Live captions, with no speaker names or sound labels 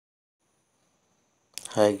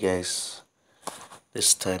Hi guys,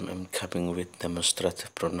 this time I'm coming with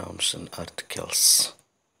demonstrative pronouns and articles.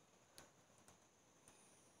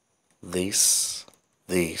 This,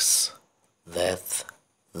 these, that,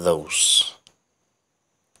 those.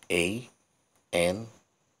 A and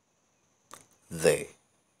they.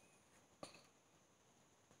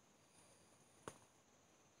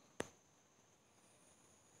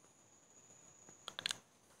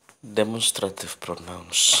 Demonstrative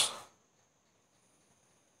pronouns.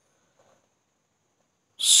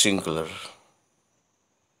 Singular.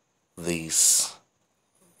 These,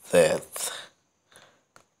 that.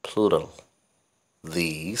 Plural.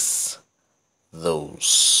 These,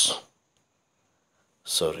 those.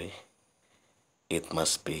 Sorry, it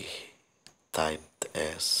must be typed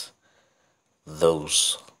as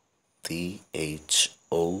those. THOSE.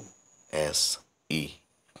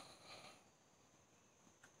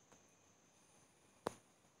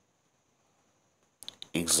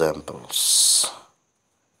 Examples.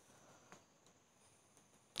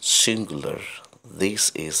 Singular,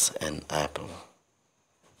 this is an apple.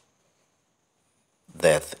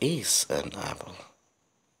 That is an apple.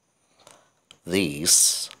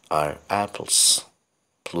 These are apples,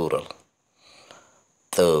 plural.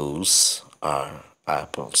 Those are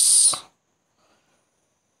apples.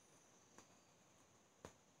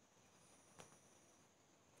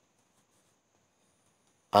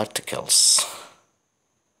 Articles.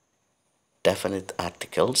 Definite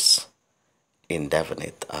articles,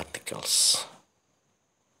 indefinite articles.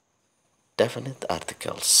 Definite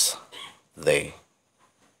articles, they.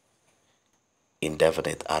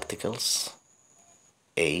 Indefinite articles,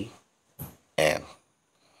 a, an.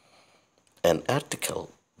 An article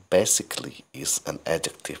basically is an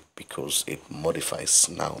adjective because it modifies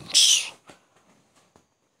nouns.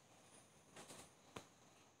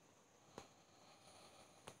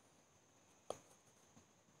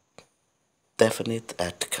 Definite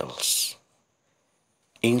articles.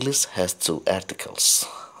 English has two articles,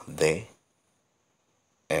 they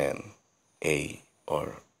and a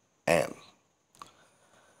or an.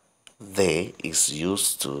 They is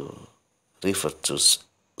used to refer to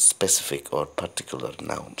specific or particular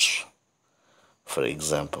nouns. For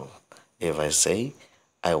example, if I say,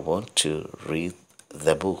 I want to read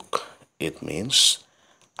the book, it means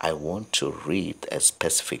I want to read a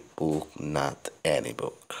specific book, not any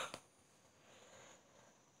book.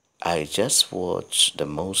 I just watched the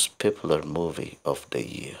most popular movie of the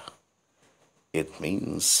year. It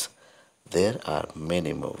means there are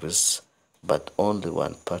many movies, but only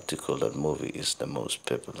one particular movie is the most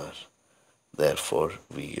popular. Therefore,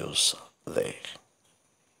 we use they.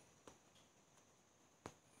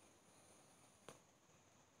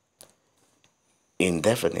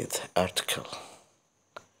 Indefinite article.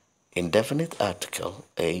 Indefinite article,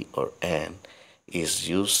 a or an, is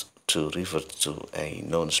used to refer to a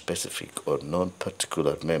non-specific or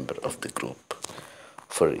non-particular member of the group.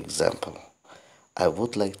 For example, I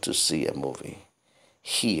would like to see a movie.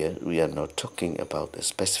 Here we are not talking about a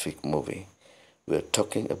specific movie. We are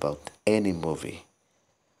talking about any movie.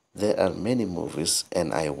 There are many movies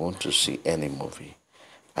and I want to see any movie.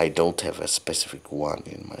 I don't have a specific one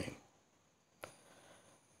in mind.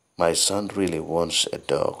 My son really wants a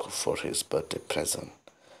dog for his birthday present.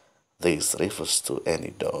 This refers to any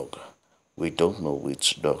dog. We don't know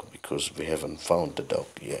which dog because we haven't found the dog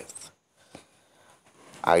yet.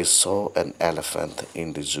 I saw an elephant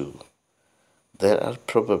in the zoo. There are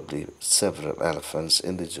probably several elephants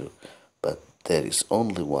in the zoo, but there is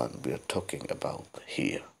only one we are talking about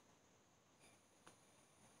here.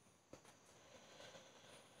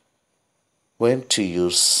 When to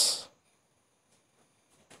use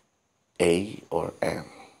a or an.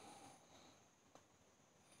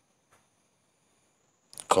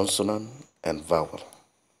 Consonant and vowel.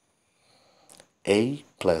 A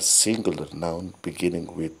plus singular noun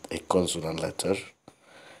beginning with a consonant letter.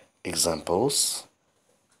 Examples: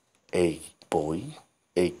 a boy,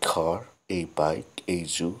 a car, a bike, a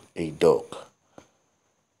zoo, a dog.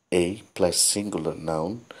 A plus singular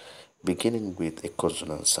noun beginning with a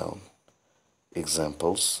consonant sound.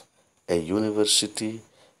 Examples: a university,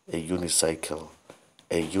 a unicycle,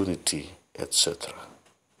 a unity, etc.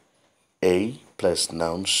 A plus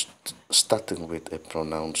nouns starting with a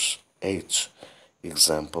pronouns H.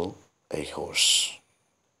 Example, a horse.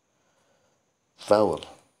 Vowel.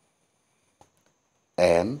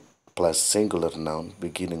 An plus singular noun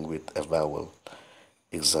beginning with a vowel.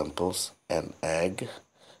 Examples, an egg,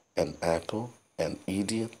 an apple, an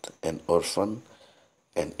idiot, an orphan,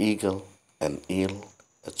 an eagle, an eel,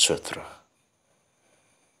 etc.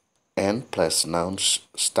 N plus nouns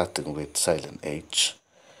starting with silent H.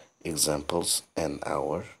 Examples: an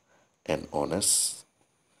hour, an honest,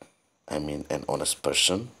 an honest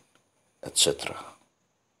person, etc.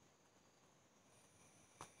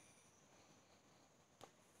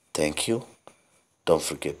 Thank you. Don't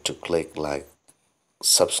forget to click like,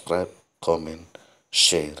 subscribe, comment,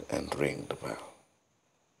 share, and ring the bell.